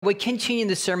We continue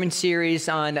the sermon series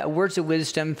on words of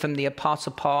wisdom from the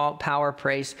Apostle Paul, Power,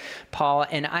 Praise Paul.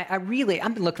 And I've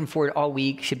been looking forward all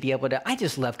week to be able to, I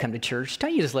just love coming to church.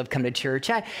 Don't you just love coming to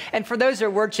church? And for those who are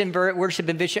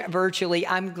worshiping virtually,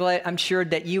 I'm sure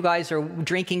that you guys are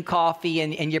drinking coffee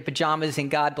in your pajamas, and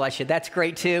God bless you. That's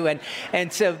great too.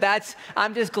 And so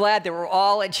I'm just glad that we're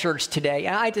all at church today.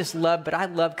 And I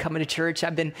love coming to church.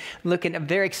 I'm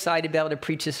very excited to be able to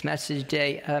preach this message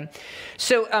today.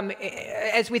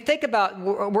 As we think about,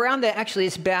 we're on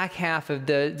this back half of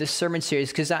the sermon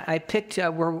series, because I picked, we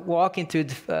walked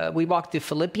through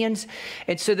Philippians.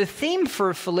 And so the theme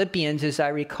for Philippians, as I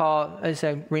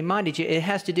reminded you, it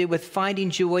has to do with finding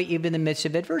joy even in the midst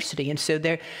of adversity. And so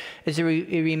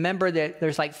remember that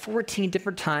there's like 14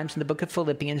 different times in the book of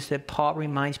Philippians that Paul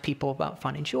reminds people about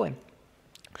finding joy.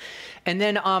 And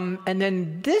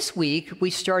then this week we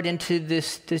start into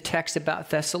the text about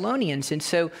Thessalonians. And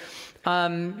so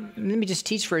let me just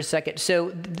teach for a second.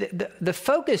 So the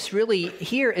focus really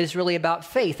here is really about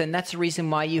faith, and that's the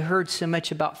reason why you heard so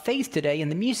much about faith today in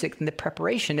the music and the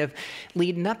preparation of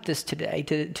leading up this today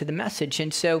to the message.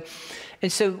 And so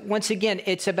once again,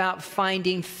 it's about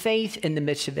finding faith in the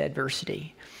midst of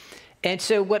adversity. And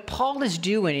so what Paul is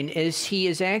doing is he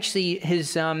is actually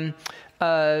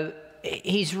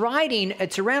he's writing,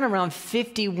 it's around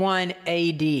 51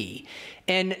 AD.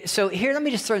 And so here, let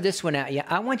me just throw this one at you.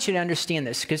 I want you to understand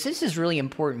this, because this is really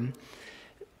important.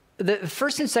 The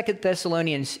First and Second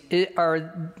Thessalonians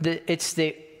it's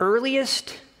the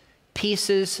earliest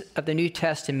pieces of the New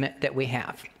Testament that we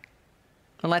have.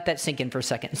 I'll let that sink in for a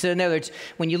second. So in other words,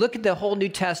 when you look at the whole New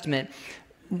Testament,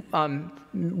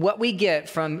 what we get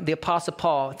from the Apostle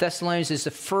Paul, Thessalonians is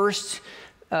the first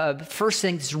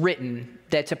thing that's written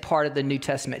that's a part of the New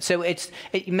Testament. So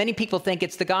many people think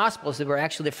it's the Gospels that were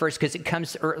actually the first, because it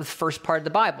comes the first part of the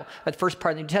Bible, or the first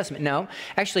part of the New Testament. No,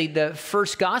 actually the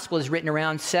first Gospel is written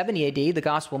around 70 AD. The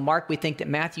Gospel of Mark, we think that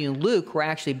Matthew and Luke were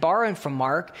actually borrowing from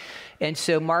Mark. And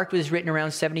so Mark was written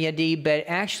around 70 AD, but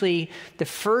actually the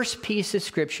first piece of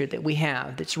scripture that we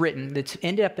have that's written, that's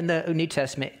ended up in the New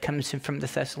Testament, comes from the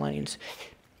Thessalonians.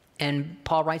 And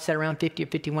Paul writes that around 50 or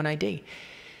 51 AD.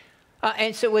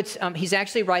 And so he's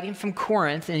actually writing from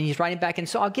Corinth, and he's writing back. And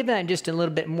so I'll give that just a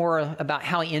little bit more about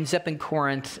how he ends up in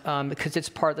Corinth, because it's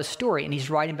part of the story. And he's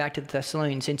writing back to the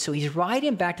Thessalonians. And so he's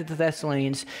writing back to the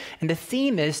Thessalonians. And the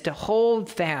theme is to hold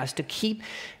fast, to keep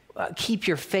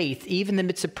your faith, even in the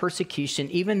midst of persecution,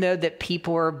 even though that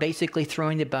people are basically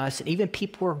throwing the bus, and even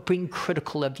people are being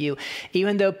critical of you,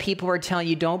 even though people are telling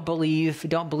you don't believe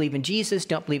in Jesus,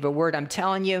 don't believe a word I'm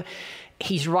telling you.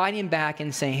 He's writing back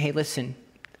and saying, hey, listen,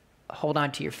 hold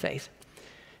on to your faith.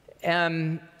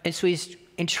 And so he's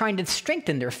trying to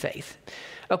strengthen their faith.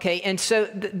 Okay, and so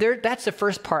that's the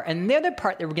first part. And the other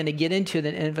part that we're going to get into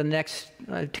in the next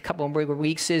couple of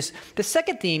weeks is the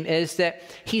second theme is that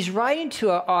he's writing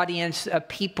to an audience of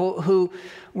people who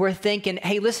were thinking,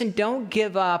 hey, listen, don't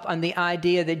give up on the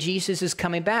idea that Jesus is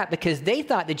coming back, because they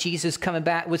thought that Jesus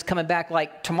was coming back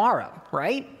like tomorrow,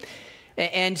 right?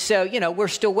 And so, we're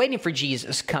still waiting for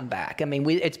Jesus to come back. I mean,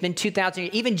 it's been 2,000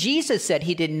 years. Even Jesus said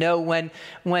he didn't know when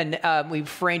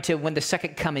referring to when the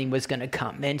second coming was going to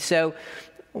come. And so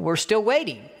we're still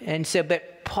waiting. And so,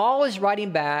 but Paul is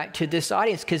writing back to this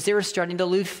audience because they were starting to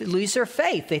lose their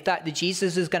faith. They thought that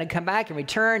Jesus is going to come back and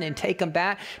return and take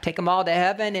them all to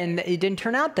heaven. And it didn't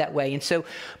turn out that way. And so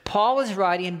Paul is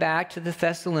writing back to the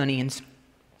Thessalonians,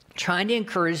 trying to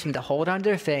encourage them to hold on to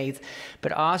their faith,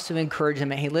 but also encourage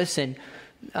them, hey, listen,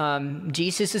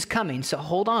 Jesus is coming, so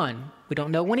hold on. We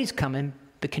don't know when he's coming,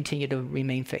 but continue to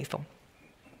remain faithful.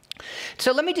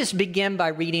 So let me just begin by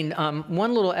reading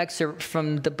one little excerpt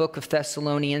from the book of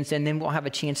Thessalonians, and then we'll have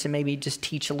a chance to maybe just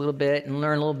teach a little bit and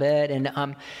learn a little bit.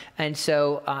 And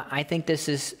so I think this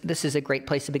is a great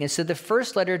place to begin. So the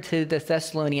first letter to the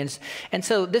Thessalonians, and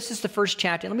so this is the first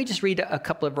chapter. Let me just read a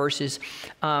couple of verses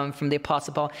from the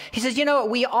Apostle Paul. He says,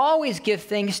 we always give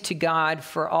thanks to God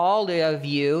for all of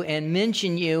you and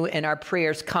mention you in our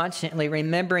prayers constantly,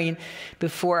 remembering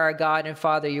before our God and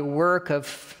Father your work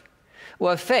of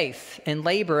faith and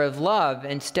labor of love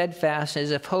and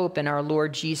steadfastness of hope in our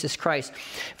Lord Jesus Christ.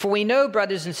 For we know,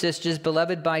 brothers and sisters,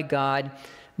 beloved by God,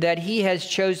 that he has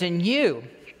chosen you,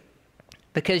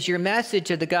 because your message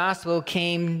of the gospel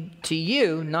came to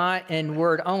you, not in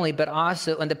word only, but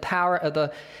also in the power of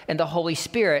the Holy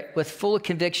Spirit with full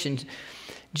conviction,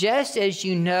 just as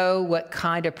you know what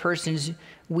kind of persons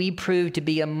we proved to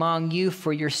be among you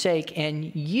for your sake,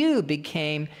 and you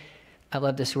became, I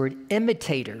love this word,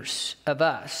 imitators of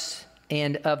us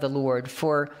and of the Lord.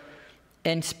 For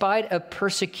in spite of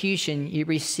persecution, you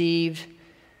received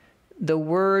the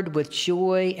word with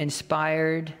joy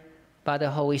inspired by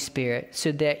the Holy Spirit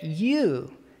so that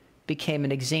you became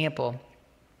an example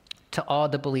to all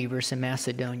the believers in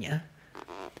Macedonia.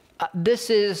 This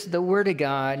is the word of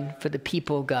God for the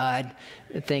people of God.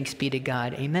 Thanks be to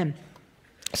God. Amen.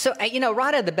 So,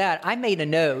 right out of the bat, I made a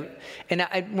note, and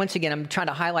once again, I'm trying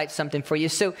to highlight something for you.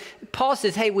 So, Paul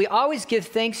says, hey, we always give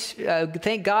thanks,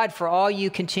 thank God for all you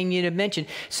continue to mention.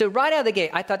 So, right out of the gate,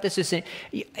 I thought this was,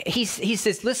 he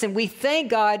says, listen, we thank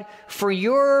God for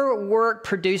your work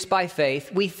produced by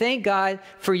faith. We thank God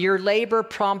for your labor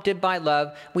prompted by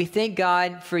love. We thank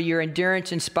God for your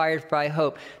endurance inspired by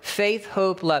hope. Faith,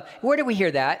 hope, love. Where do we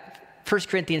hear that? 1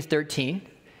 Corinthians 13.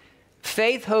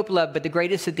 Faith, hope, love, but the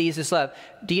greatest of these is love.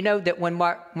 Do you know that when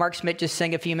Mark Smith just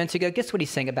sang a few minutes ago, guess what he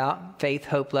sang about? Faith,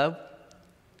 hope, love.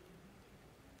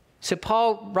 So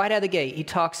Paul, right out of the gate, he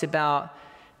talks about,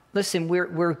 listen,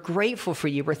 we're grateful for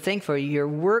you. We're thankful for you. Your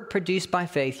work produced by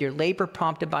faith, your labor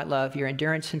prompted by love, your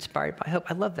endurance inspired by hope.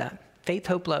 I love that. Faith,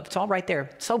 hope, love. It's all right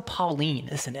there. It's so Pauline,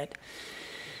 isn't it?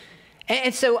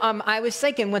 And so I was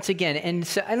thinking once again, and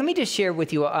so let me just share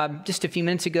with you, just a few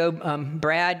minutes ago,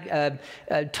 Brad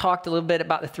talked a little bit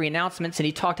about the 3 announcements, and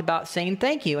he talked about saying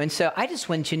thank you. And so I just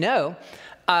want you to know,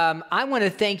 I want to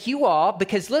thank you all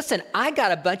because, listen, I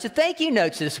got a bunch of thank you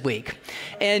notes this week.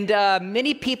 And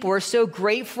many people were so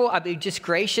grateful. I mean, just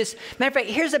gracious. Matter of fact,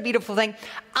 here's a beautiful thing.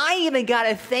 I even got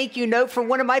a thank you note from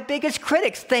one of my biggest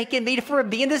critics thanking me for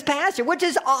being this pastor, which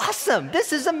is awesome.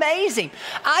 This is amazing.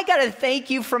 I got a thank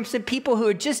you from some people who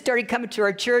had just started coming to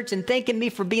our church and thanking me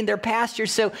for being their pastor.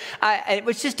 So it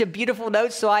was just a beautiful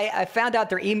note. So I found out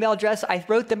their email address. I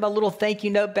wrote them a little thank you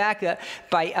note back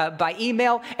by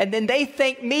email. And then they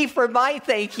thanked me for my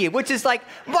thank you, which is like,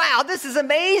 wow, this is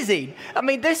amazing. I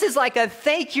mean, this is like a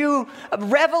thank you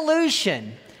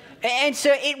revolution. And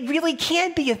so it really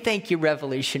can be a thank you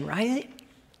revolution, right?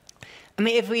 I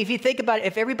mean, if you think about it,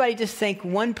 if everybody just thanked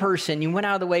one person, you went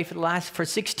out of the way for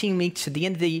 16 weeks, at the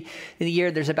end of the year,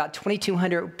 there's about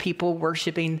 2,200 people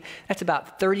worshiping. That's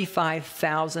about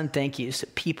 35,000 thank yous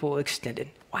that people extended.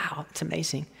 Wow, it's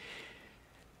amazing.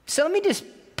 So let me just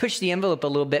push the envelope a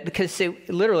little bit because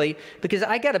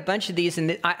I got a bunch of these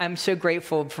and I'm so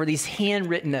grateful for these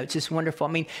handwritten notes. It's wonderful.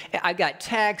 I mean, I got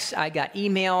texts, I got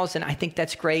emails, and I think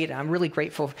that's great. I'm really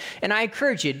grateful. And I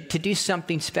encourage you to do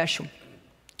something special.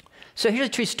 So here's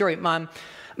a true story.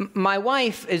 My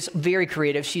wife is very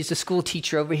creative. She's a school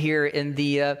teacher over here in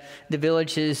the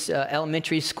village's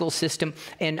elementary school system.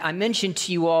 And I mentioned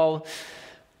to you all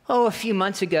a few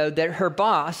months ago that her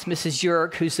boss, Mrs.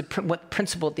 Yerk, who's the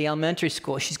principal at the elementary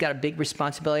school, she's got a big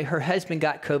responsibility. Her husband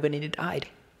got COVID and he died.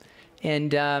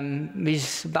 And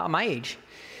he's about my age.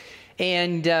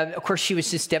 And of course, she was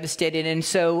just devastated. And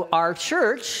so our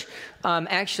church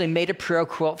actually made a prayer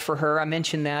quilt for her. I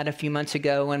mentioned that a few months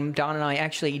ago. And Don and I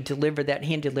actually delivered that,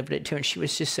 hand delivered it to her. And she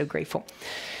was just so grateful.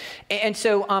 And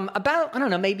so about, I don't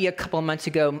know, maybe a couple of months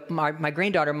ago, my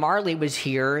granddaughter Marley was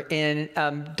here, and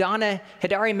Donna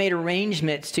had already made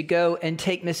arrangements to go and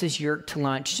take Mrs. Yerk to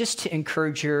lunch just to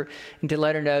encourage her and to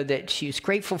let her know that she was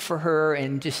grateful for her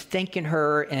and just thanking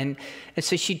her. And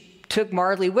so she took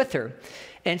Marley with her.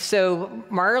 And so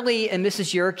Marley and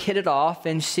Mrs. Yerk hit it off,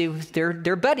 and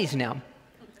they're buddies now.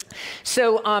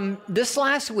 So this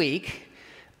last week,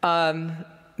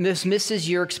 Mrs.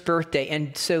 Yerk's birthday.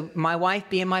 And so my wife,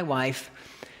 being my wife,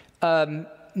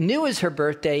 knew it was her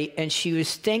birthday, and she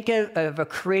was thinking of a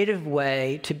creative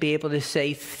way to be able to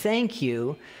say thank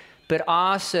you, but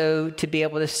also to be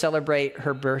able to celebrate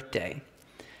her birthday.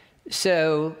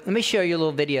 So let me show you a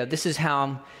little video. This is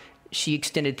how she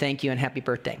extended thank you and happy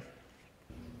birthday.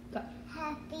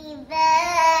 Happy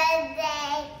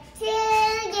birthday to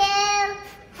you.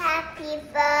 Happy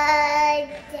birthday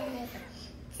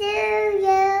to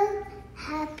you.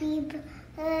 Happy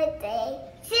birthday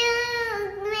to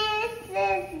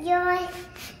Mrs. York.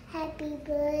 Happy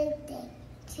birthday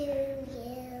to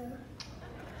you.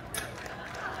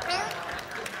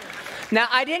 Now,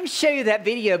 I didn't show you that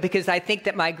video because I think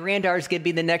that my granddaughter's going to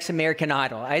be the next American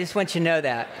Idol. I just want you to know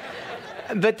that.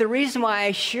 But the reason why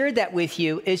I shared that with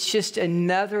you is just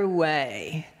another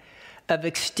way of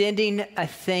extending a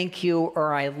thank you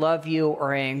or I love you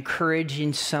or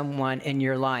encouraging someone in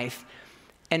your life.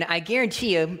 And I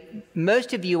guarantee you,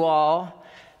 most of you all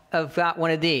have got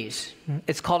one of these.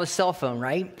 It's called a cell phone,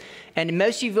 right? And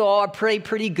most of you all are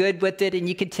pretty good with it, and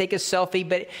you can take a selfie.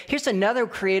 But here's another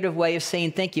creative way of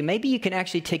saying thank you. Maybe you can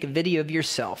actually take a video of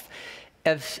yourself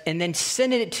and then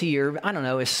send it to your, I don't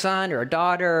know, a son or a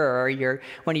daughter or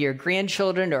one of your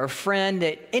grandchildren or a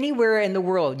friend. Anywhere in the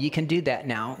world, you can do that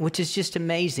now, which is just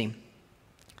amazing.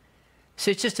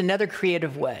 So it's just another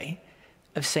creative way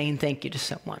of saying thank you to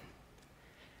someone.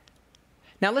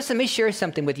 Now, listen, let me share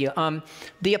something with you.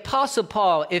 The Apostle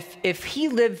Paul, if he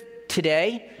lived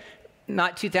today,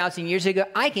 not 2,000 years ago,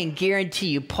 I can guarantee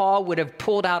you Paul would have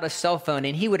pulled out a cell phone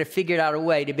and he would have figured out a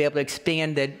way to be able to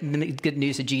expand the good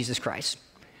news of Jesus Christ.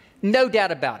 No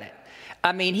doubt about it.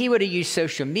 I mean, he would have used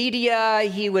social media.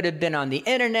 He would have been on the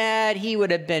internet. He would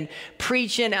have been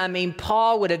preaching. I mean,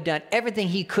 Paul would have done everything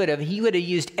he could have. He would have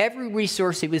used every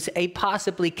resource he was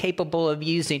possibly capable of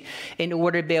using in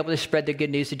order to be able to spread the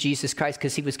good news of Jesus Christ,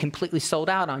 because he was completely sold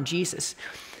out on Jesus.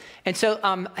 And so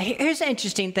here's an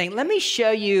interesting thing. Let me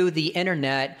show you the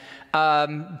internet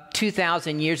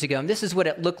 2,000 years ago. And this is what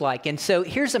it looked like. And so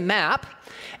here's a map.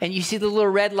 And you see the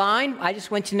little red line? I just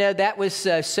want you to know that was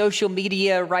social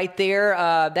media right there.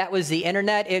 That was the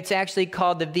internet. It's actually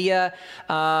called the Via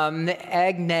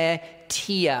Egnatia.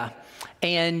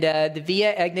 And the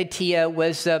Via Egnatia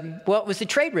was, it was the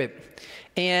trade route.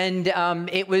 And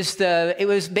it was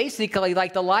basically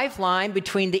like the lifeline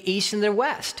between the East and the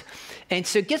West. And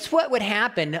so guess what would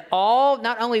happen?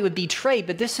 Not only would be trade,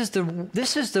 but this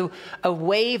is a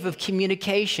wave of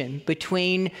communication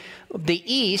between the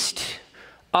East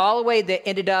all the way that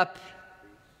ended up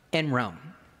in Rome.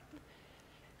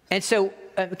 And so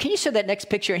can you show that next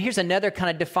picture? And here's another kind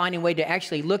of defining way to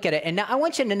actually look at it. And now I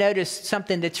want you to notice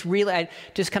something that's really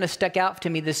just kind of stuck out to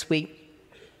me this week.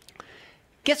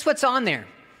 Guess what's on there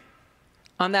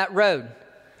on that road?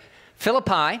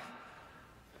 Philippi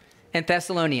and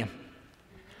Thessalonica.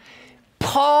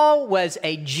 Paul was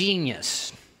a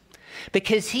genius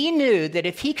because he knew that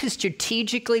if he could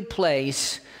strategically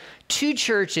place two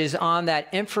churches on that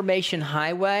information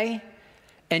highway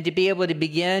and to be able to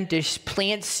begin to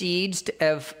plant seeds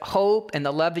of hope and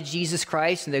the love of Jesus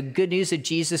Christ and the good news of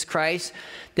Jesus Christ,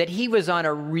 that he was on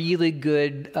a really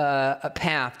good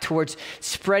path towards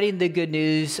spreading the good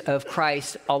news of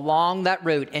Christ along that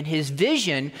route. And his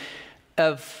vision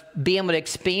of being able to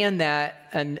expand that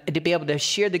and to be able to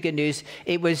share the good news,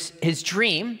 it was his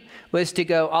dream was to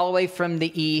go all the way from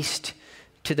the East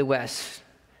to the West.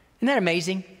 Isn't that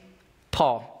amazing?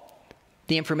 Paul,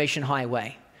 the information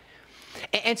highway.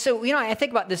 And so, I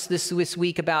think about this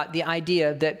week about the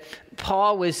idea that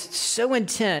Paul was so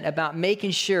intent about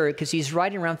making sure, because he's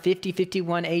writing around 50,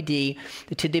 51 AD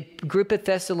to the group of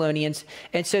Thessalonians.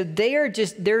 And so they're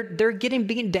getting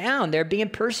beaten down. They're being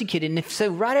persecuted. And so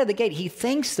right out of the gate, he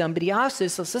thanks them, but he also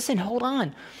says, listen, hold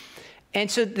on.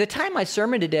 And so the time of my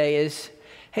sermon today is,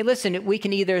 hey, listen, we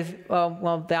can either,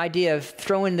 the idea of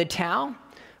throwing the towel,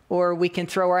 or we can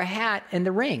throw our hat in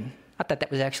the ring. I thought that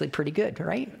was actually pretty good,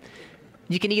 right?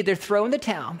 You can either throw in the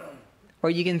towel, or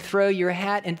you can throw your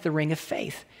hat into the ring of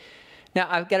faith. Now,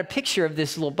 I've got a picture of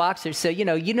this little box there. So,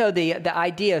 the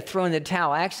idea of throwing the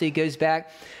towel actually goes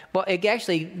back. Well,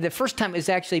 the first time it was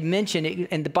actually mentioned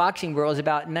in the boxing world was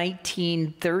about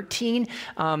 1913.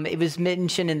 It was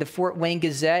mentioned in the Fort Wayne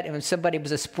Gazette, and when somebody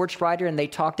was a sports writer, and they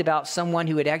talked about someone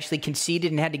who had actually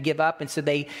conceded and had to give up, and so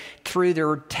they threw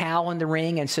their towel in the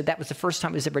ring. And so that was the first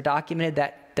time it was ever documented,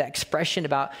 that expression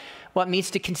about what it means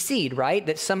to concede, right?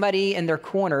 That somebody in their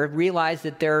corner realized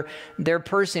that their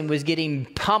person was getting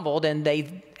pummeled, and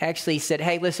they actually said,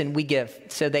 hey, listen, we give.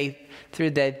 So they threw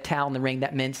the towel in the ring.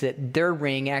 That means that their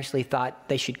ring actually thought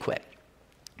they should quit.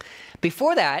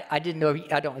 Before that, I don't know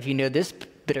if you know this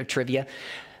bit of trivia,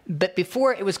 but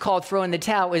before it was called throwing the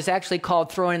towel, it was actually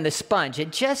called throwing in the sponge.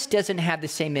 It just doesn't have the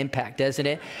same impact, doesn't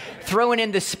it? Throwing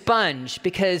in the sponge,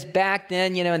 because back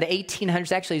then, in the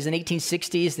 1800s, actually it was in the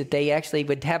 1860s, that they actually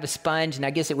would have a sponge, and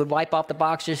I guess it would wipe off the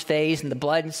boxer's face and the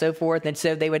blood and so forth. And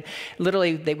so they would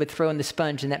throw in the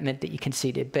sponge, and that meant that you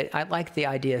conceded. But I like the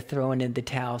idea of throwing in the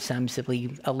towel. Sounds a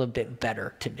little bit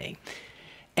better to me.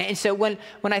 And so when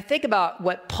I think about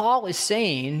what Paul is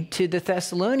saying to the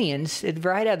Thessalonians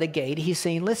right out of the gate, he's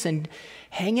saying, listen,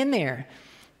 hang in there.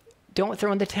 Don't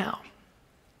throw in the towel.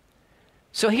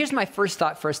 So here's my first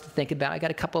thought for us to think about. I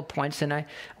got a couple of points, and I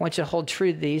want you to hold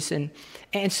true to these. And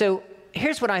so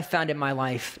here's what I found in my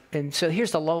life. And so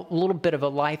here's a little bit of a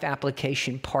life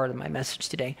application part of my message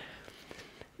today.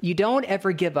 You don't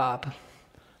ever give up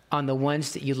on the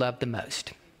ones that you love the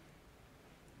most.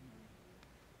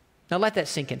 Now let that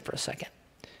sink in for a second.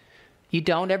 You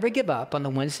don't ever give up on the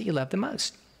ones that you love the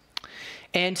most.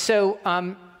 And so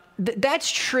that's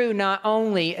true not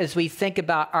only as we think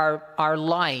about our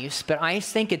lives, but I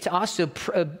think it's also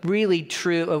really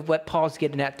true of what Paul's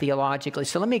getting at theologically.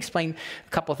 So let me explain a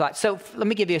couple of thoughts. So let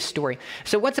me give you a story.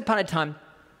 So once upon a time,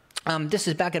 this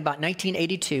is back in about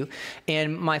 1982,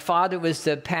 and my father was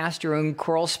the pastor in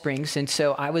Coral Springs, and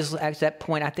so I was, at that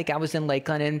point, I think I was in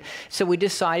Lakeland, and so we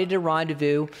decided to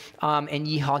rendezvous in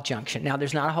Yeehaw Junction. Now,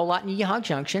 there's not a whole lot in Yeehaw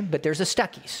Junction, but there's a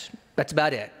Stuckey's. That's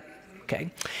about it.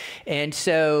 okay? And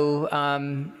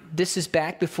so this is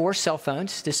back before cell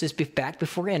phones. This is back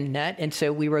before internet. And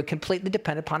so we were completely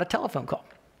dependent upon a telephone call.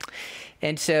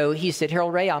 And so he said,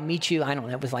 Harold Ray, I'll meet you. I don't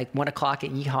know, it was like 1 o'clock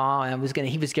at Yeehaw. And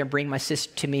he was going to bring my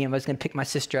sister to me, and I was going to pick my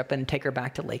sister up and take her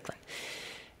back to Lakeland.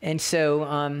 And so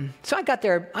I got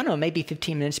there, I don't know, maybe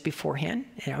 15 minutes beforehand,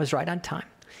 and I was right on time.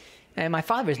 And my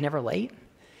father was never late.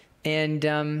 And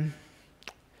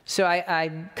so I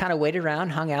kind of waited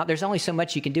around, hung out. There's only so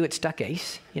much you can do at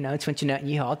Stuckey's. It's once you're not in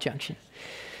Yeehaw Junction.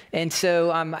 And so,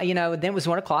 then it was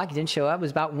 1 o'clock. He didn't show up. It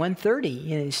was about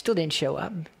 1:30, and he still didn't show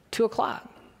up. 2 o'clock,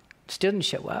 still didn't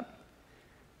show up.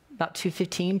 About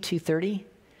 2:15, 2:30.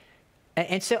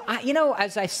 And so,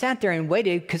 as I sat there and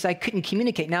waited, because I couldn't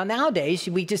communicate. Now, nowadays,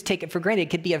 we just take it for granted. It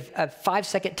could be a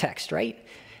 5-second text, right?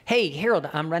 Hey, Harold,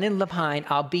 I'm running Lapine.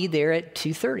 I'll be there at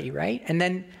 2:30, right? And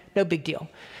then no big deal.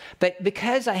 But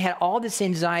because I had all this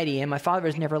anxiety and my father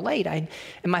was never late, and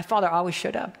my father always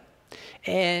showed up.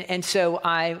 And so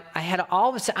I had all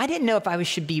of a sudden, I didn't know if I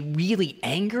should be really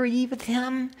angry with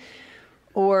him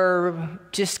or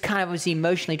just kind of was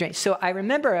emotionally drained. So I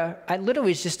remember I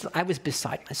literally I was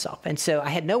beside myself. And so I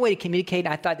had no way to communicate.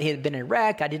 I thought he had been in a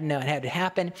wreck. I didn't know it had to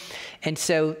happen. And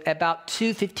so about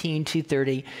 2:15,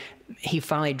 2:30, he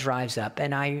finally drives up.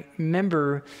 And I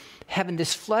remember having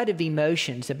this flood of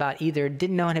emotions about either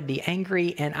didn't know how to be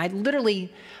angry. And I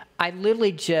literally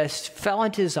just fell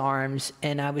into his arms,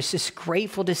 and I was just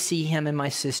grateful to see him and my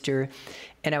sister.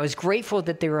 And I was grateful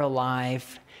that they were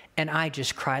alive. And I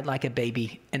just cried like a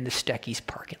baby in the Stuckey's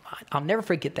parking lot. I'll never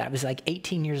forget that. I was like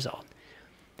 18 years old.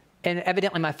 And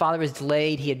evidently my father was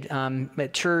delayed. He had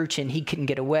at church and he couldn't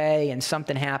get away, and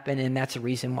something happened, and that's the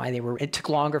reason why it took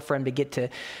longer for him to get to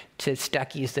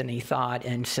Stuckey's than he thought.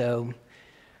 And so,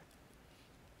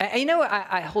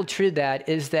 I hold true to that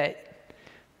is that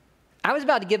I was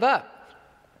about to give up.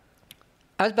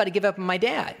 I was about to give up on my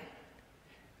dad.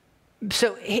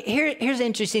 So here's the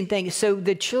interesting thing. So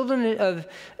the children of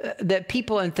the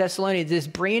people in Thessalonica, this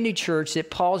brand new church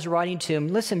that Paul's writing to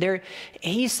them,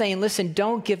 he's saying, listen,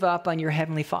 don't give up on your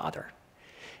Heavenly Father.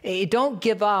 Don't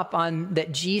give up on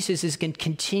that Jesus is going to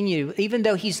continue, even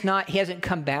though he hasn't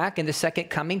come back in the second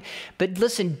coming. But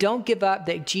listen, don't give up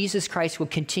that Jesus Christ will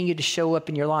continue to show up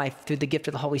in your life through the gift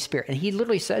of the Holy Spirit. And he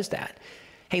literally says that.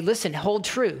 Hey, listen, hold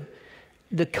true.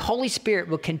 The Holy Spirit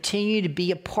will continue to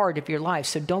be a part of your life,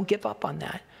 so don't give up on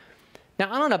that. Now,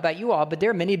 I don't know about you all, but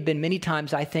there have been many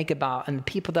times I think about and the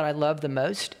people that I love the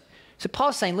most. So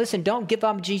Paul's saying, listen, don't give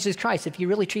up on Jesus Christ. If you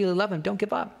really, truly love him, don't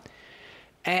give up.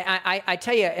 And I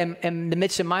tell you, in the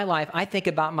midst of my life, I think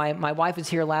about my wife was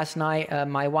here last night.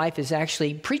 My wife is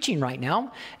actually preaching right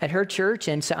now at her church,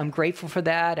 and so I'm grateful for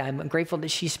that. I'm grateful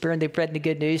that she's sparing the bread and the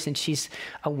good news, and she's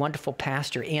a wonderful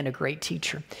pastor and a great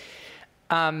teacher.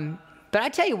 But I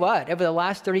tell you what, over the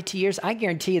last 32 years, I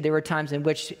guarantee you there were times in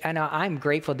which, and I'm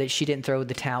grateful that she didn't throw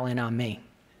the towel in on me.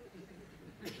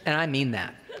 And I mean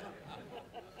that.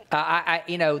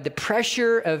 The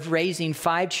pressure of raising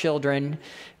 5 children,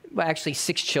 well, actually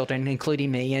 6 children,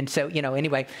 including me. And so,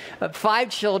 anyway, 5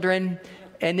 children,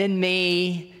 and then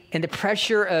me, and the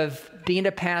pressure of being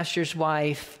a pastor's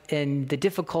wife and the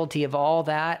difficulty of all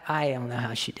that, I don't know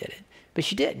how she did it. But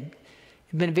she did.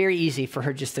 It'd been very easy for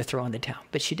her just to throw in the towel,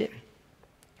 but she didn't.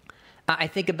 I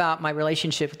think about my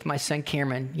relationship with my son,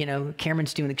 Cameron.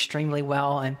 Cameron's doing extremely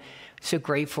well. I'm so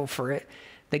grateful for it.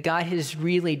 That God has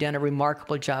really done a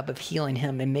remarkable job of healing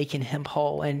him and making him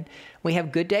whole. And we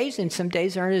have good days, and some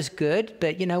days aren't as good.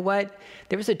 But you know what?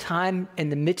 There was a time in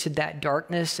the midst of that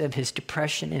darkness of his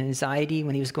depression and anxiety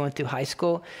when he was going through high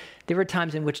school. There were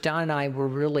times in which Don and I were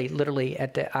really literally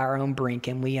at our own brink,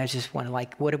 and I just wanted,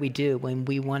 what do we do when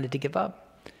we wanted to give up?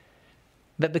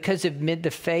 But because of the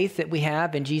faith that we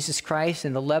have in Jesus Christ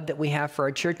and the love that we have for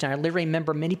our church, and I literally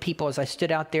remember many people as I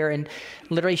stood out there and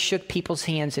literally shook people's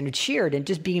hands and cheered and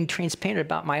just being transparent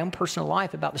about my own personal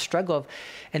life, about the struggle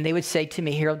and they would say to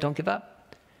me, Harold, don't give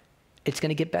up. It's going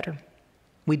to get better.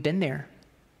 We've been there.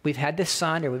 We've had the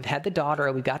son, or we've had the daughter,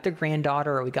 or we've got their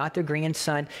granddaughter, or we got their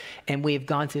grandson, and we've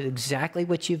gone through exactly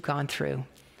what you've gone through.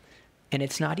 And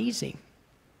it's not easy,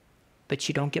 but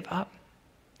you don't give up.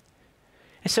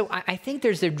 And so I think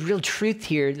there's a real truth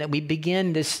here that we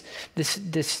begin this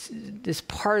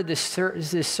part of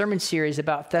this sermon series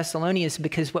about Thessalonians,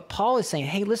 because what Paul is saying,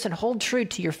 hey, listen, hold true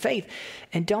to your faith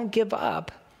and don't give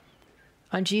up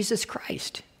on Jesus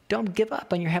Christ. Don't give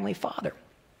up on your Heavenly Father.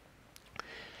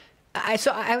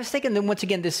 So I was thinking then once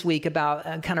again this week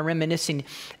about kind of reminiscing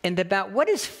and about what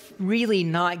does really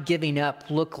not giving up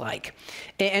look like.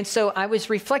 And so I was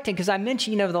reflecting, because I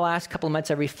mentioned, over the last couple of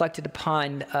months, I reflected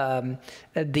upon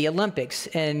the Olympics.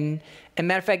 And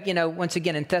matter of fact, once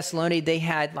again, in Thessaloniki, they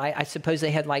had, I suppose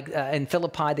they had in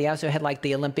Philippi, they also had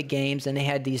the Olympic Games, and they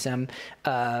had these, they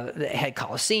had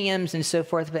Colosseums and so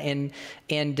forth.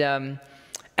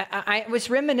 I was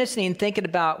reminiscing and thinking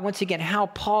about, once again, how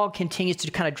Paul continues to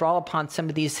kind of draw upon some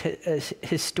of these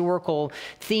historical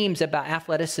themes about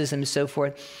athleticism and so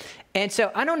forth. And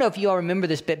so I don't know if you all remember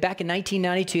this, but back in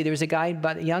 1992, there was a guy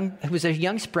who was a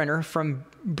young sprinter from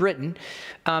Britain.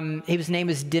 His name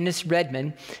was Dennis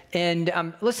Redmond.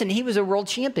 And listen, he was a world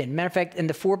champion. Matter of fact, in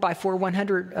the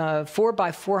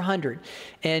 4x400.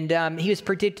 And he was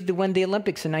predicted to win the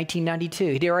Olympics in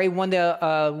 1992. He already won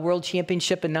the world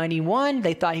championship in 91.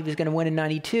 They thought he was going to win in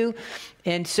 92.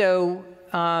 And so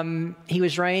he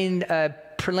was running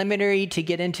preliminary to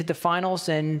get into the finals.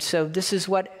 And so this is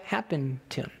what happened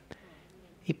to him.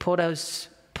 He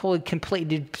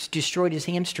completely destroyed his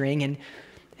hamstring.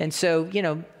 And so,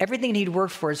 everything he'd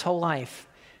worked for his whole life,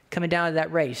 coming down to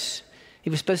that race, he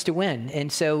was supposed to win. And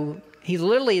so he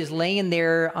literally is laying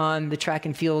there on the track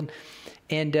and field.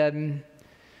 And,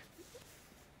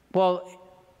 well,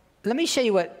 let me show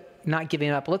you what not giving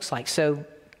up looks like. So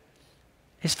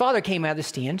his father came out of the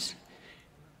stands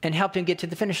and helped him get to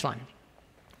the finish line.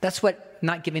 That's what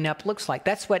not giving up looks like.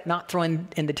 That's what not throwing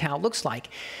in the towel looks like.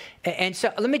 And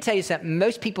so let me tell you something.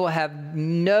 Most people have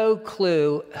no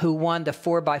clue who won the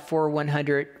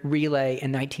 4x400 relay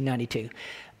in 1992.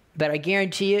 But I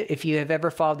guarantee you, if you have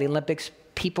ever followed the Olympics,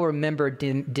 people remember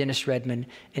Dennis Redmond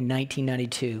in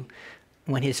 1992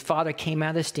 when his father came out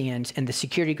of the stands and the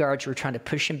security guards were trying to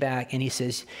push him back, and he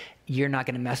says, "You're not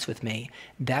going to mess with me.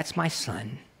 That's my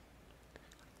son.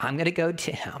 I'm going to go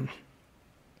to him,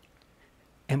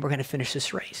 and we're going to finish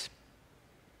this race."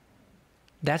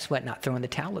 That's what not throwing the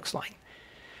towel looks like.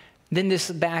 Then this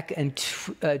back in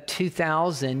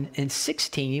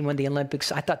 2016, when the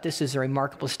Olympics, I thought this was a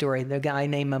remarkable story. The guy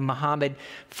named Mohammed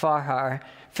Farhar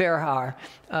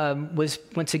was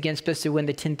once again supposed to win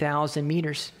the 10,000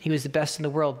 meters. He was the best in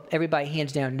the world. Everybody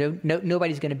hands down.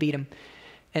 Nobody's going to beat him.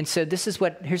 And so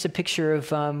here's a picture of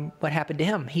what happened to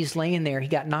him. He's laying there. He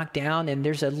got knocked down, and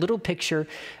there's a little picture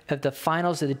of the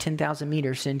finals of the 10,000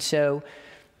 meters. And so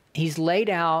he's laid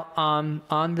out in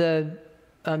the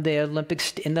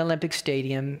Olympic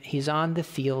Stadium. He's on the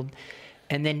field.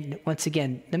 And then once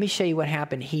again, let me show you what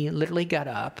happened. He literally got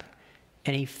up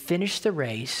and he finished the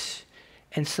race.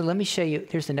 And so let me show you,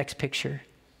 here's the next picture.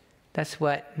 That's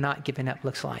what not giving up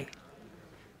looks like.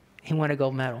 He won a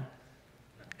gold medal.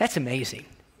 That's amazing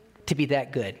to be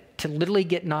that good, to literally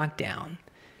get knocked down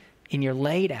and you're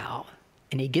laid out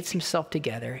and he gets himself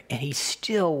together and he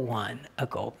still won a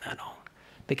gold medal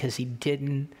because he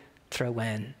didn't throw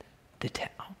in the towel.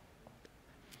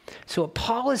 So what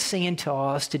Paul is saying to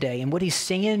us today, and what he's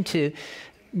saying to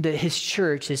his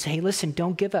church is, hey, listen,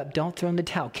 don't give up. Don't throw in the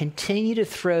towel. Continue to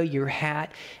throw your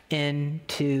hat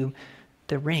into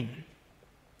the ring.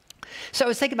 So I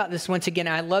was thinking about this once again.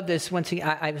 I love this. Once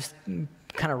again, I was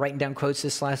kind of writing down quotes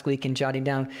this last week and jotting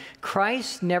down.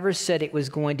 Christ never said it was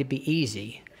going to be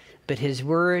easy, but his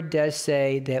word does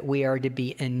say that we are to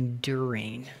be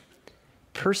enduring.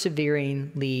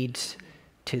 Persevering leads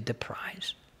to the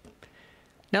prize.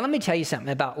 Now, let me tell you something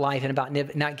about life and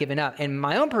about not giving up. In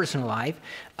my own personal life,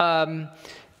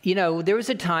 there was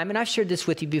a time, and I've shared this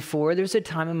with you before, there was a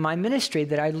time in my ministry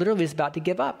that I literally was about to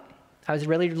give up. I was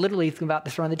really literally about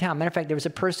to throw in the towel. Matter of fact, there was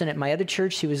a person at my other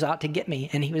church who was out to get me,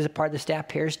 and he was a part of the staff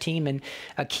pairs team and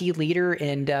a key leader,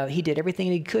 and he did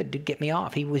everything he could to get me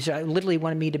off. He was literally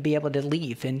wanted me to be able to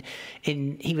leave, and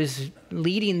he was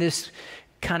leading this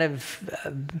kind of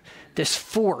this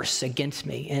force against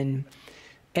me,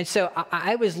 and so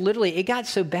I was literally, it got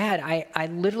so bad, I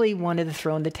literally wanted to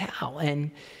throw in the towel,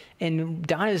 and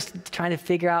Donna's trying to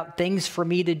figure out things for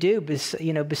me to do,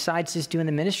 besides just doing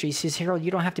the ministry. She says, Harold,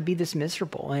 you don't have to be this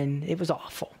miserable. And it was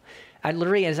awful. I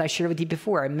literally, as I shared with you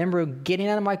before, I remember getting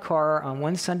out of my car on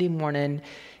one Sunday morning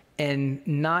and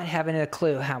not having a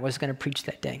clue how I was going to preach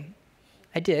that day.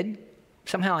 I did.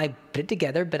 Somehow I put it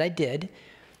together, but I did.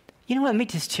 You know what? Let me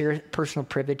just share personal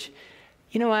privilege.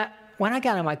 You know what? When I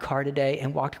got in my car today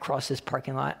and walked across this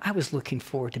parking lot, I was looking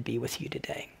forward to be with you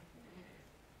today.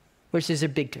 Which is a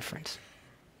big difference,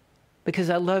 because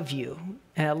I love you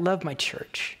and I love my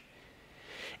church.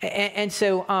 And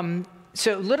so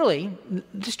literally,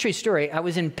 this is a true story. I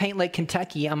was in Paint Lake,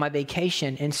 Kentucky on my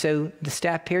vacation. And so the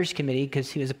staff pairs committee,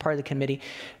 because he was a part of the committee,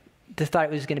 they thought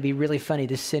it was going to be really funny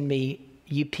to send me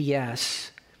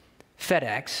UPS,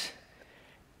 FedEx,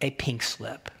 a pink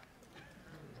slip.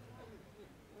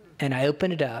 And I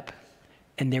opened it up,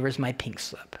 and there was my pink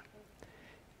slip.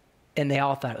 And they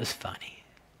all thought it was funny.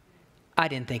 I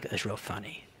didn't think it was real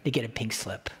funny to get a pink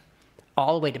slip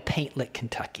all the way to Paint Lick,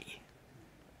 Kentucky.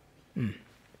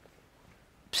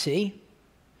 See?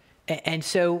 And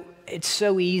so it's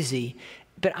so easy,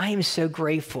 but I am so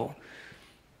grateful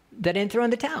that I didn't throw in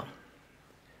the towel.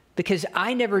 Because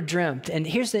I never dreamt, and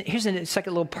here's the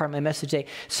second little part of my message today.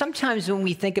 Sometimes when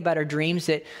we think about our dreams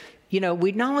that, we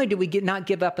not only do we not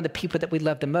give up on the people that we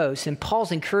love the most, and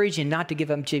Paul's encouraging not to give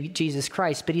up Jesus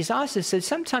Christ, but he's also said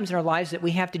sometimes in our lives that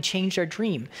we have to change our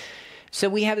dream. So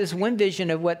we have this one vision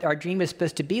of what our dream is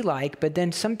supposed to be like, but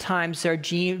then sometimes our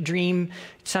dream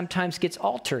sometimes gets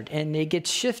altered and it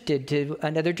gets shifted to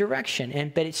another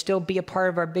direction, but it still be a part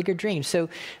of our bigger dream. So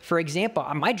for example,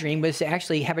 my dream was to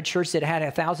actually have a church that had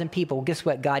 1,000 people. Well, guess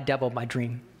what? God doubled my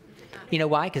dream. You know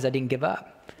why? Because I didn't give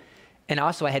up. And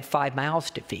also I had 5 mouths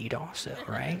to feed also,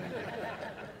 right?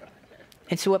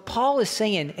 And so what Paul is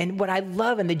saying, and what I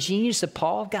love and the genius of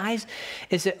Paul, guys,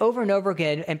 is that over and over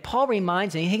again, and Paul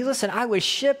reminds me, hey, listen, I was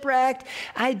shipwrecked.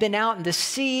 I had been out in the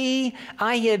sea.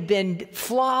 I had been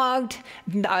flogged,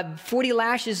 40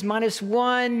 lashes minus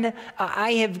one.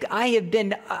 I have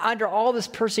been under all this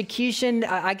persecution.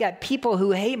 I got people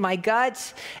who hate my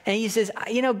guts. And he says,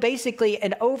 basically,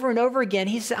 and over again,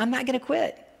 he said, I'm not going to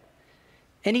quit.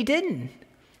 And he didn't.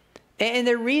 And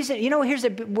the reason,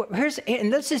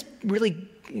 and let's just really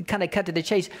kind of cut to the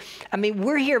chase. I mean,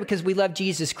 we're here because we love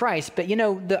Jesus Christ, but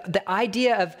the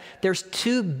idea of there's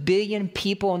 2 billion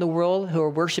people in the world who are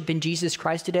worshiping Jesus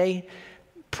Christ today,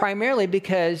 primarily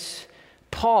because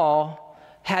Paul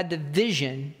had the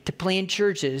vision to plant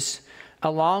churches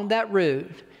along that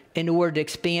route in order to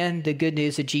expand the good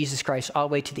news of Jesus Christ all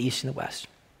the way to the east and the west.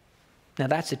 Now,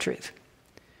 that's the truth.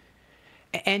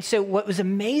 And so what was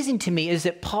amazing to me is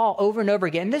that Paul, over and over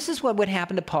again, this is what would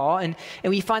happen to Paul, and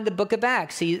we find the book of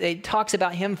Acts. It talks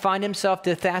about him finding himself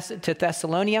to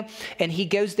Thessalonica, and he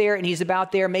goes there, and he's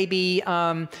about there maybe,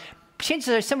 chances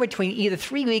are somewhere between either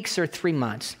 3 weeks or 3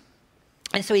 months.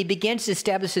 And so he begins to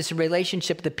establish this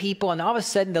relationship with the people, and all of a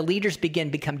sudden the leaders begin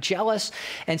to become jealous,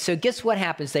 and so guess what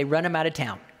happens? They run him out of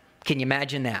town. Can you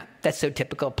imagine that? That's so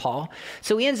typical of Paul.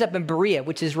 So he ends up in Berea,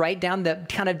 which is right down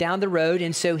the road.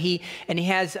 And so he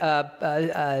has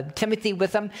Timothy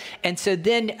with him. And so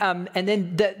then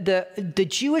the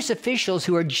Jewish officials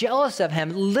who are jealous of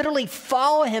him literally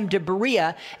follow him to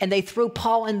Berea, and they throw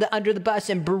Paul under the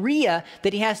bus in Berea,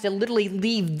 that he has to literally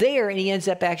leave there, and he ends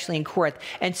up actually in Corinth.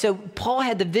 And so Paul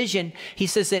had the vision. He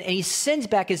says that, and he sends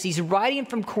back, as he's writing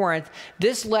from Corinth,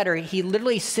 this letter, he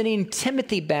literally sending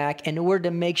Timothy back in order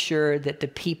to make sure that the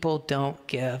people don't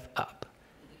give up.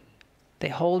 They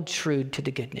hold true to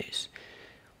the good news.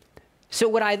 So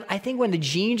what I think one of the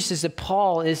geniuses of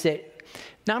Paul is that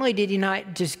not only did he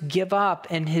not just give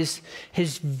up in his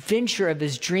venture of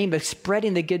his dream of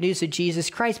spreading the good news of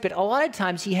Jesus Christ, but a lot of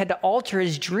times he had to alter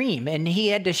his dream, and he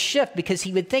had to shift, because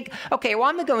he would think, okay, well,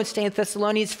 I'm going to go and stay in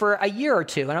Thessalonians for a year or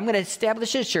two, and I'm going to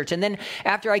establish this church. And then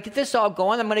after I get this all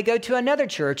going, I'm going to go to another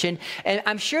church. And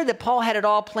I'm sure that Paul had it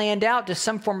all planned out to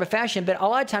some form of fashion, but a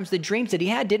lot of times the dreams that he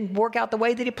had didn't work out the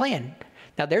way that he planned.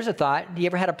 Now, there's a thought. You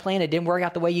ever had a plan that didn't work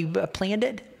out the way you planned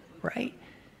it? Right?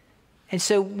 And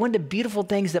so one of the beautiful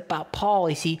things about Paul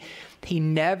is he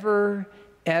never,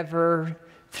 ever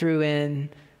threw in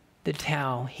the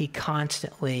towel. He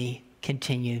constantly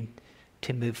continued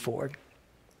to move forward.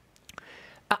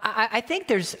 I think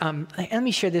there's, let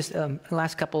me share this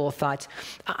last couple of thoughts.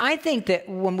 I think that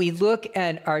when we look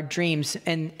at our dreams,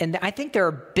 and I think there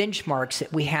are benchmarks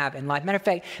that we have in life. Matter of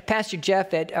fact, Pastor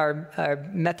Jeff at our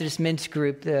Methodist men's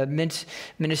group, the men's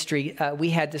ministry, we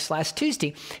had this last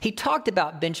Tuesday. He talked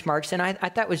about benchmarks, and I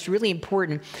thought it was really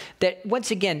important that,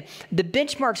 once again, the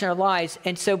benchmarks in our lives,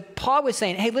 and so Paul was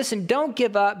saying, hey, listen, don't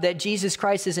give up that Jesus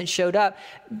Christ hasn't showed up.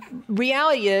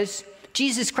 Reality is,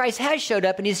 Jesus Christ has showed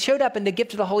up, and he's showed up in the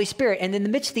gift of the Holy Spirit. And in the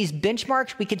midst of these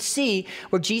benchmarks, we could see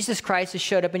where Jesus Christ has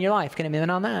showed up in your life. Can I amen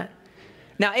on that?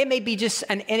 Now, it may be just,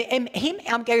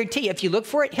 I'll guarantee you, if you look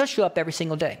for it, he'll show up every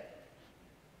single day.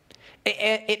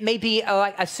 It may be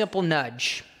like a simple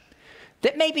nudge.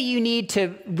 That maybe you need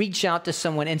to reach out to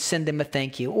someone and send them a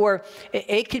thank you. Or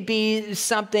it could be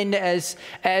something as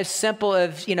simple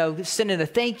as, sending a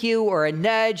thank you or a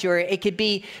nudge, or it could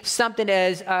be something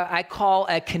as I call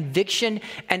a conviction.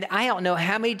 And I don't know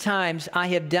how many times I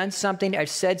have done something or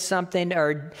said something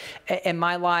or in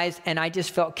my lives, and I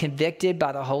just felt convicted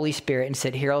by the Holy Spirit and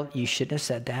said, Harold, you shouldn't have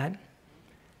said that.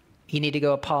 You need to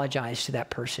go apologize to that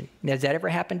person. Has that ever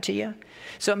happened to you?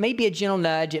 So it may be a gentle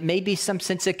nudge. It may be some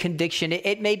sense of conviction.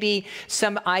 It may be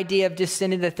some idea of just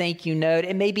sending the thank you note.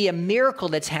 It may be a miracle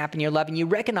that's happened in your life, and you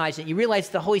recognize it. You realize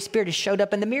the Holy Spirit has showed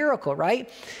up in the miracle, right?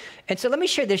 And so let me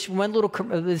share this one little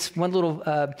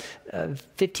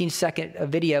 15-second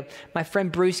video. My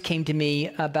friend Bruce came to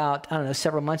me about,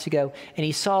 several months ago, and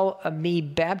he saw me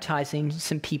baptizing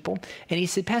some people. And he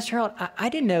said, Pastor Harold, I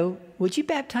didn't know, would you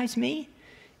baptize me?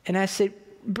 And I said,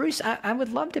 Bruce, I would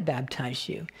love to baptize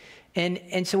you.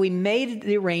 And so we made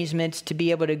the arrangements to be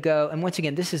able to go. And once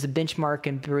again, this is a benchmark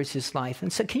in Bruce's life.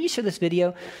 And so can you show this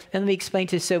video? And let me explain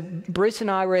to you. So Bruce and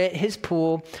I were at his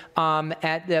pool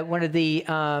at one of the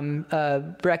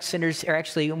rec centers, or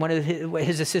actually one of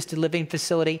his assisted living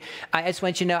facility. I just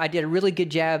want you to know I did a really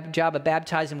good job of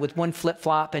baptizing with one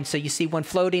flip-flop. And so you see one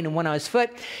floating and one on his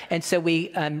foot. And so we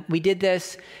did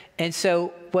this. And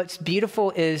so what's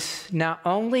beautiful is not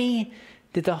only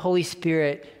did the Holy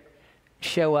Spirit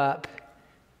show up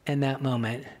in that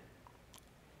moment,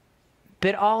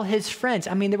 but all his friends,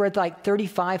 there were like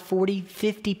 35, 40,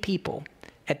 50 people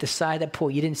at the side of the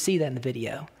pool. You didn't see that in the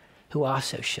video, who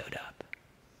also showed up.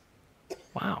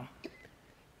 Wow.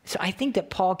 So I think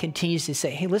that Paul continues to say,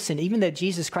 hey, listen, even though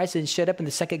Jesus Christ hasn't showed up in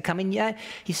the second coming yet,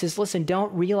 he says, listen,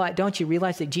 don't you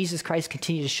realize that Jesus Christ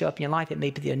continues to show up in your life? It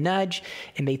may be a nudge,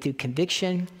 it may be through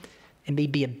conviction, it may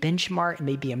be a benchmark, it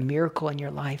may be a miracle in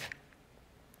your life.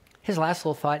 His last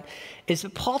little thought is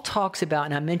that Paul talks about,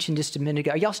 and I mentioned just a minute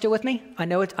ago. Are y'all still with me? I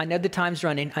know the time's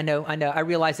running. I know. I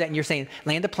realize that, and you're saying,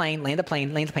 land the plane.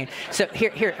 So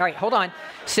here. All right, hold on.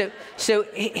 So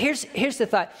here's the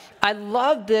thought. I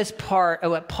love this part of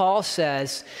what Paul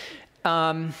says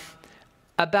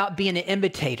about being an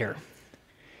imitator.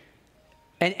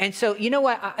 And so you know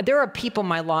what? There are people in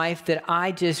my life that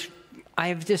I've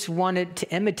just wanted to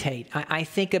imitate. I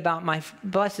think about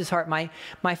bless his heart, my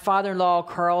father-in-law,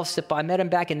 Carl Sipple. I met him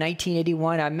back in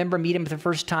 1981. I remember meeting him for the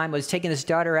first time. I was taking his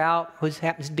daughter out, who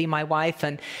happens to be my wife,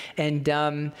 and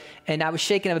I was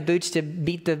shaking up boots to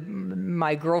meet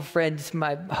my girlfriend's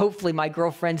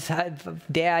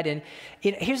dad. And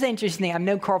here's the interesting thing. I've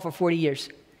known Carl for 40 years.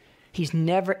 I've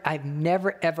never,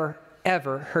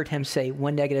 ever heard him say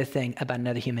one negative thing about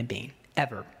another human being.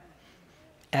 Ever.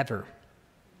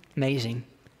 Amazing.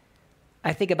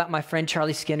 I think about my friend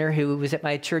Charlie Skinner, who was at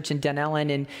my church in Dunellen,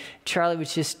 and Charlie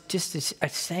was just a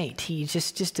saint. He's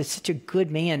just such a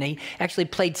good man. He actually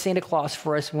played Santa Claus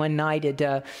for us one night at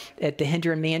the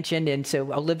Hendren Mansion, and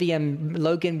so Olivia and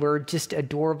Logan were just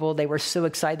adorable. They were so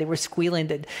excited. They were squealing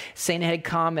that Santa had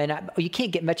come, and you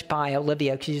can't get much by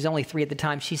Olivia because she was only 3 at the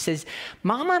time. She says,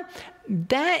 Mama,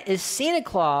 that is Santa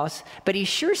Claus, but he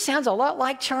sure sounds a lot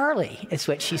like Charlie, is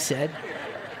what she said.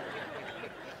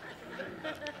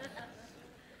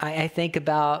 I think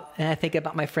about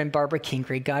my friend Barbara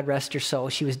Kingery, God rest her soul.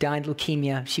 She was dying of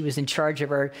leukemia. She was in charge of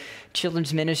our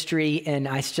children's ministry, and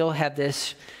I still have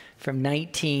this from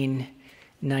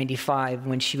 1995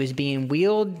 when she was being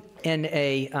wheeled in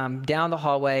down the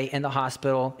hallway in the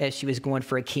hospital as she was going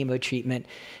for a chemo treatment,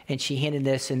 and she handed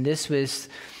this, and this was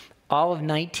all of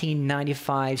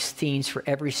 1995's themes for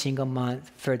every single month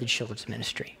for the children's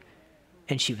ministry,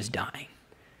 and she was dying.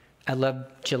 I love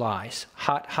July's.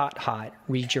 Hot, hot, hot.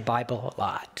 Read your Bible a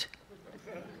lot.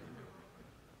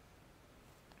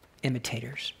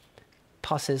 Imitators.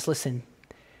 Paul says, listen,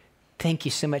 thank you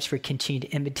so much for continuing to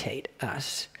imitate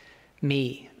us,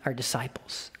 me, our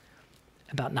disciples,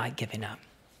 about not giving up.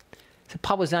 So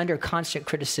Paul was under constant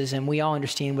criticism. We all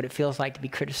understand what it feels like to be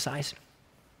criticized.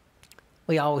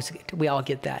 We all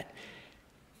get that.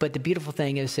 But the beautiful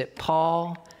thing is that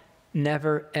Paul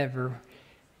never, ever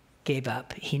gave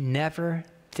up. He never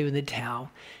threw in the towel.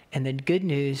 And the good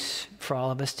news for all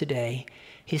of us today,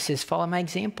 he says, follow my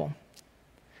example.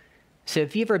 So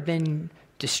if you've ever been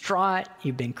distraught,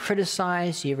 you've been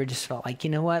criticized, you ever just felt like, you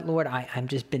know what, Lord, I've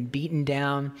just been beaten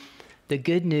down. The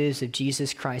good news of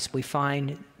Jesus Christ we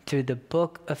find through the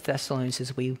book of Thessalonians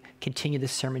as we continue the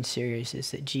sermon series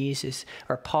is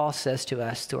that Paul says to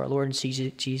us, through our Lord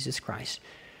and Jesus Christ,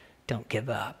 don't give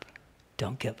up,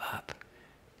 don't give up,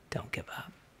 don't give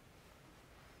up.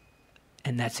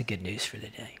 And that's the good news for the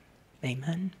day.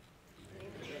 Amen.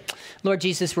 Lord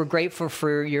Jesus, we're grateful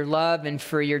for your love and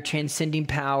for your transcending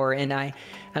power. And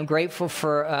I'm grateful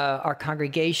for our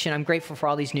congregation. I'm grateful for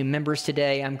all these new members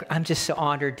today. I'm just so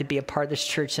honored to be a part of this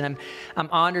church. And I'm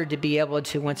honored to be able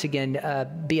to once again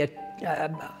be a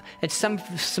in some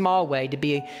small way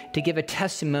to give a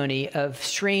testimony of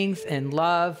strength and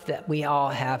love that we all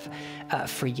have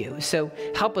for you. So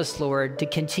help us, Lord, to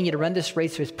continue to run this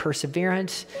race with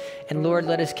perseverance. And Lord,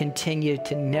 let us continue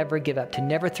to never give up, to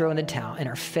never throw in the towel in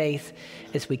our faith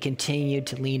as we continue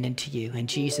to lean into you. In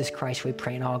Jesus Christ we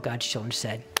pray, and all God's children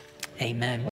said, amen.